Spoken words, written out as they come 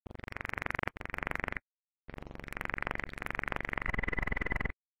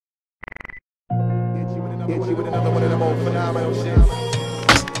Hit you with another one of them old phenomenal shits.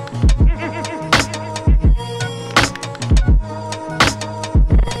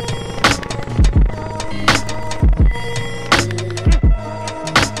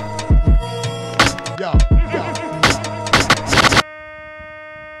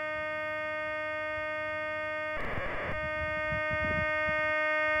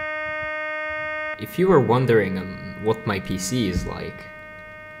 If you were wondering what my PC is like,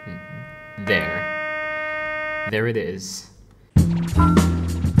 there it is.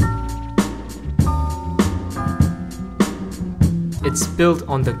 It's built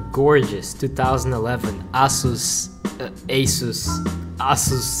on the gorgeous 2011 Asus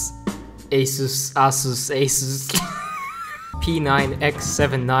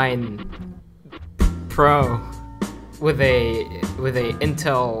P9X79 Pro with a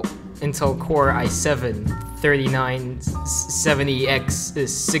Intel Core i7 3970X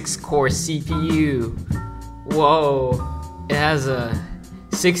 6-core CPU. Whoa! It has a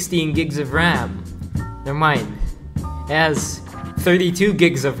 16 gigs of RAM. Never mind. It has 32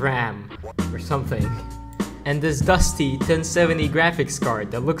 gigs of RAM or something. And this dusty 1070 graphics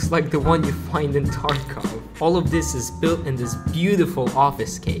card that looks like the one you find in Tarkov. All of this is built in this beautiful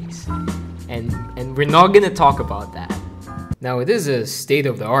office case. And we're not gonna talk about that. Now, it is a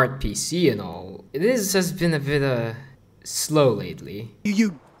state-of-the-art PC and all. It has been a bit slow lately.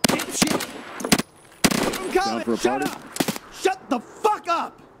 You dipshit! I'm coming! Shut up! Shut the fuck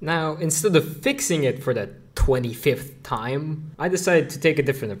up! Now, instead of fixing it for the 25th time, I decided to take a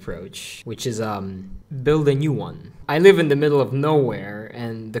different approach, which is build a new one. I live in the middle of nowhere,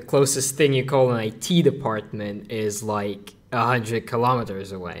 and the closest thing you call an IT department is like 100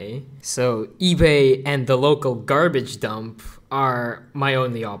 kilometers away. So eBay and the local garbage dump are my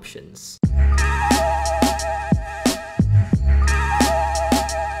only options.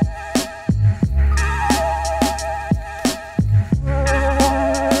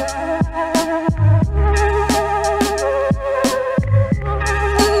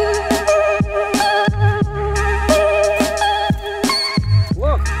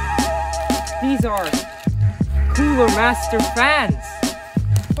 Look, these are Cooler Master fans.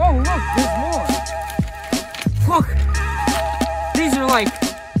 Oh look, there's more. Look, these are like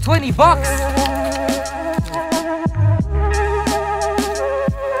 20 bucks.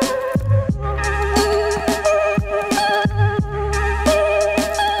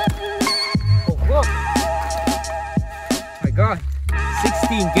 Oh look, my God,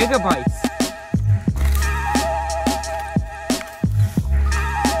 16 gigabytes.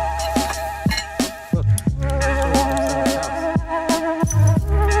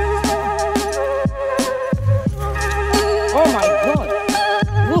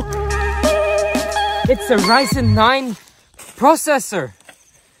 It's a Ryzen 9 processor.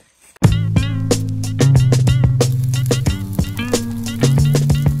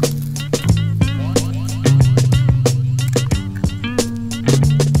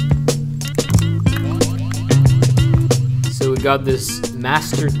 So we got this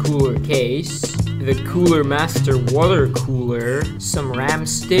Master Cooler case, the Cooler Master water cooler, some RAM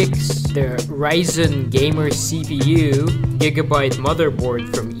sticks, the Ryzen Gamer CPU, gigabyte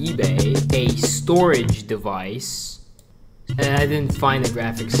motherboard from eBay, a storage device, and I didn't find a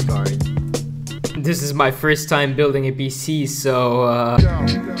graphics card. This is my first time building a PC, so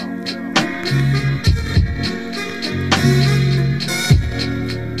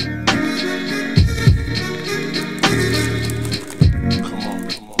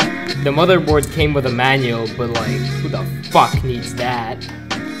the motherboard came with a manual, but like, who the fuck needs that?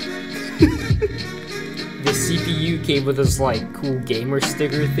 The CPU came with this like cool gamer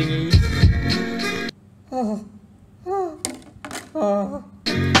sticker thingy.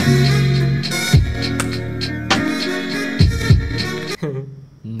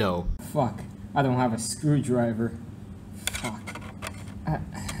 No. Fuck, I don't have a screwdriver. Fuck. What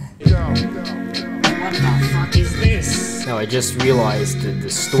the fuck is this? No, I just realized that the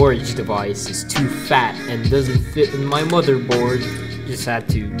storage device is too fat and doesn't fit in my motherboard. Just had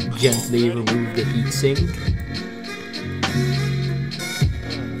to gently remove the heatsink.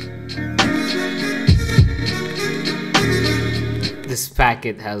 This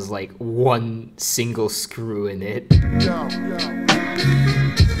packet has like one single screw in it.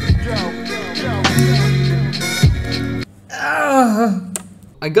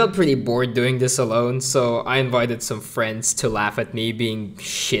 I got pretty bored doing this alone, so I invited some friends to laugh at me being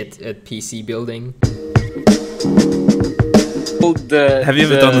shit at PC building. Have you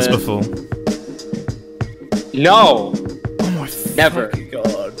ever done this before? No! Oh my Never.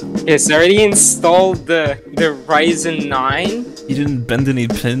 God. It's already installed the Ryzen 9. You didn't bend any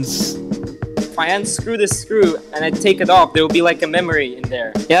pins? if I unscrew this screw and I take it off, there will be like a memory in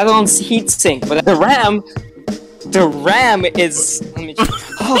there. Yeah, that one's heatsink, but the RAM is. Let me.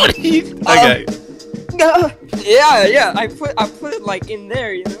 Okay. Yeah. I put it like in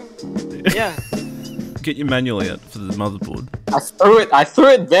there, you know. Yeah. Get your manual out for the motherboard. I threw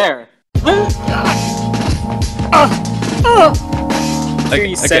it there.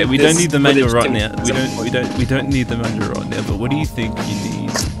 Okay, we don't need the manual right now. We don't need the manual right now. But what do you think you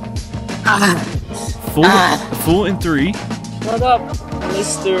need? 4 and 3. What up,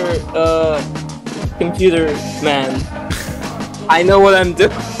 Mr. Computer Man? I know what I'm doing.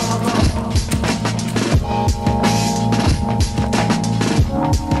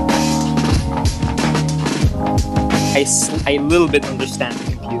 I little bit understand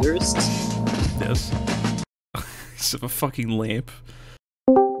computers. Yes. It's a fucking lamp.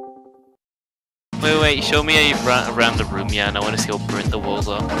 Wait, show me how you around the room, yeah, and I want to see how burnt the walls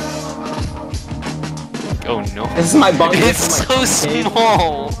are. Oh no. This is my bunk. It's so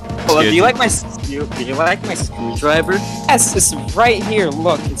small! Hold on, do you like my screwdriver? Yes, it's right here,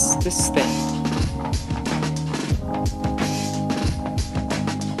 look, it's this thing.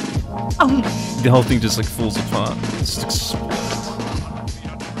 The whole thing just like falls apart. It just explodes.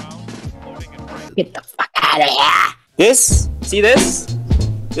 Get the fuck out of here! See this?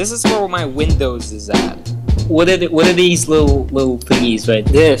 This is where my Windows is at. What are these little thingies right?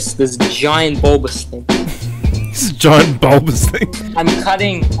 This giant bulbous thing. This giant bulbous thing. I'm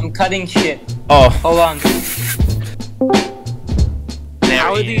cutting shit. Oh. Hold on.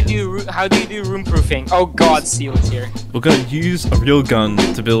 How do you do room proofing? Oh god, Seal's here. We're gonna use a real gun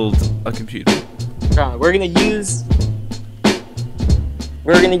to build a computer. We're gonna use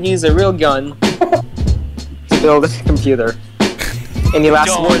a real gun to build a computer. Any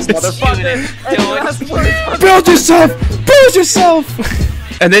last words, motherfucker? Build yourself! Build yourself!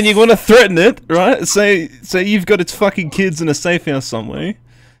 And then you want to threaten it, right? Say you've got its fucking kids in a safe house somewhere.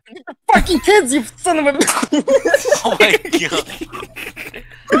 Fucking kids, you son of a. Oh my god.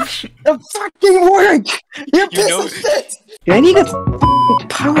 The fucking work! You piece of shit! I need a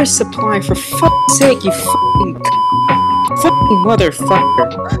power supply for fuck's sake, you fucking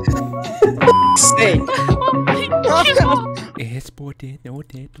motherfucker. For sake. What the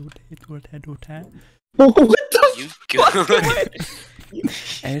You good?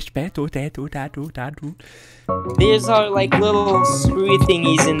 These are like little screwy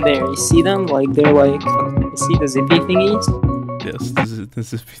thingies in there. You see them? Like they're like, you see the zippy thingies? Yes, this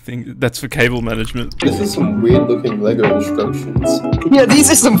is thing. That's for cable management. This is some weird looking Lego instructions. Yeah, these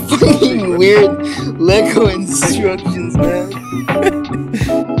are some fucking weird Lego instructions, man.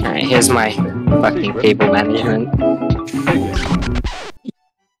 Alright, here's my fucking cable management.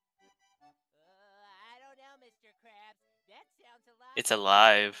 It's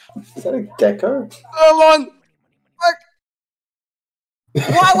alive. Is that a gecko? Hold on! Fuck!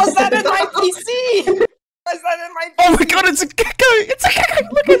 Why was that in my PC? Why is that in my PC? Oh my god, it's a gecko! It's a gecko!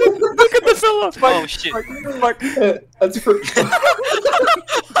 Look at it! Look at the fella! Oh shit. Fuck. That's free.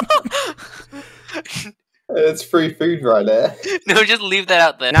 It's free food right there. No, just leave that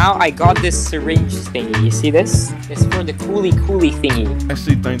out there. Now I got this syringe thingy. You see this? It's for the coolie thingy. I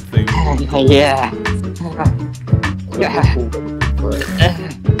actually don't think. Yeah.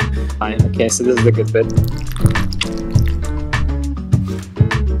 Fine. Okay, so this is a good bit.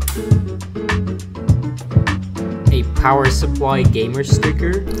 A power supply gamer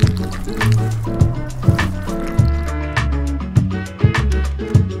sticker.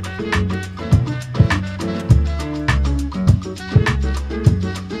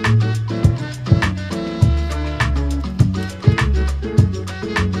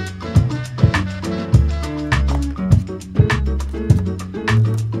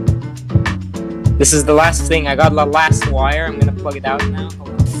 This is the last thing. I got the last wire. I'm gonna plug it out now.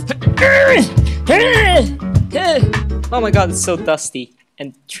 Oh my god, it's so dusty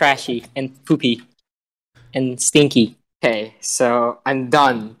and trashy and poopy and stinky. Okay, so I'm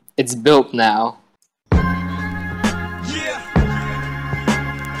done. It's built now.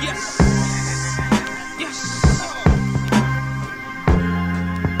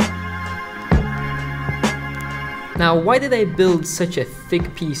 Now, why did I build such a thick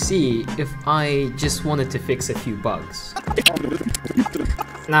PC if I just wanted to fix a few bugs?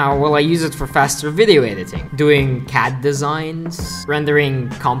 Now, will I use it for faster video editing? Doing CAD designs? Rendering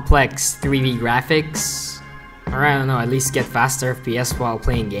complex 3D graphics? Or I don't know, at least get faster FPS while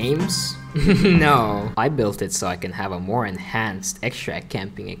playing games? No. I built it so I can have a more enhanced extract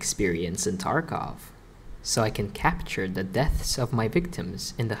camping experience in Tarkov. So I can capture the deaths of my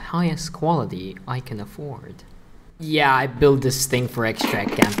victims in the highest quality I can afford. Yeah, I built this thing for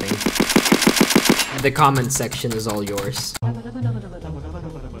extract camping. The comment section is all yours.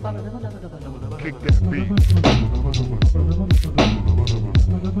 Kick that beat.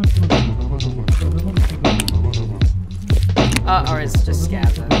 Or it's just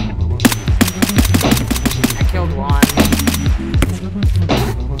scabs. I killed one.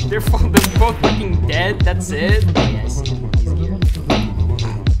 They're both fucking dead. That's it. Oh yeah, I see. He's here.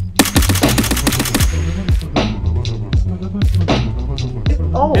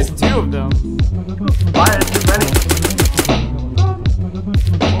 Oh! There's two of them. Why are there too many?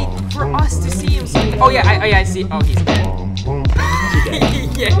 For us to see him. Oh yeah, I see. Oh, he's dead.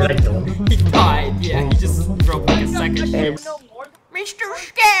 Yeah, he died. Yeah, he just broke like a second ship. Mr.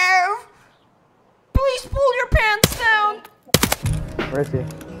 Scav, please pull your pants down. Where is he?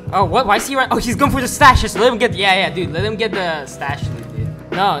 Oh, what? Why is he running? Oh, he's going for the stashes. Let him get. Yeah, dude. Let him get the stash loot, dude.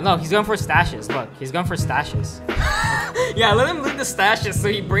 No, he's going for stashes. Look, he's going for stashes. Yeah, let him loot the stashes so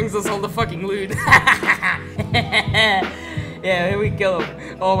he brings us all the fucking loot. Yeah, then we kill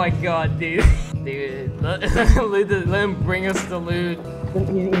him. Oh my god, dude. Dude, let him bring us the loot. He's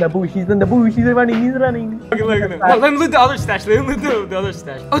in the bush, he's in the bush, he's running. Okay, look at him. Oh, let him loot the other stash. Let him loot the other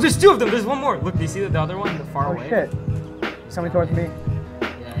stash. Oh, there's two of them. There's one more. Look, do you see the other one? The far Oh away. shit. He's coming towards me.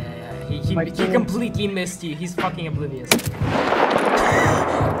 Yeah. He completely missed you. He's fucking oblivious.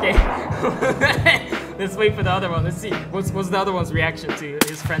 Okay. Let's wait for the other one. Let's see. What's the other one's reaction to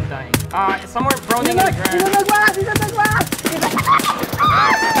his friend dying? Somewhere prone in the ground. He's on the grass! He's on the grass!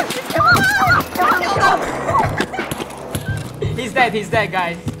 He's dead,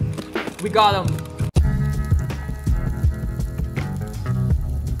 guys. We got him.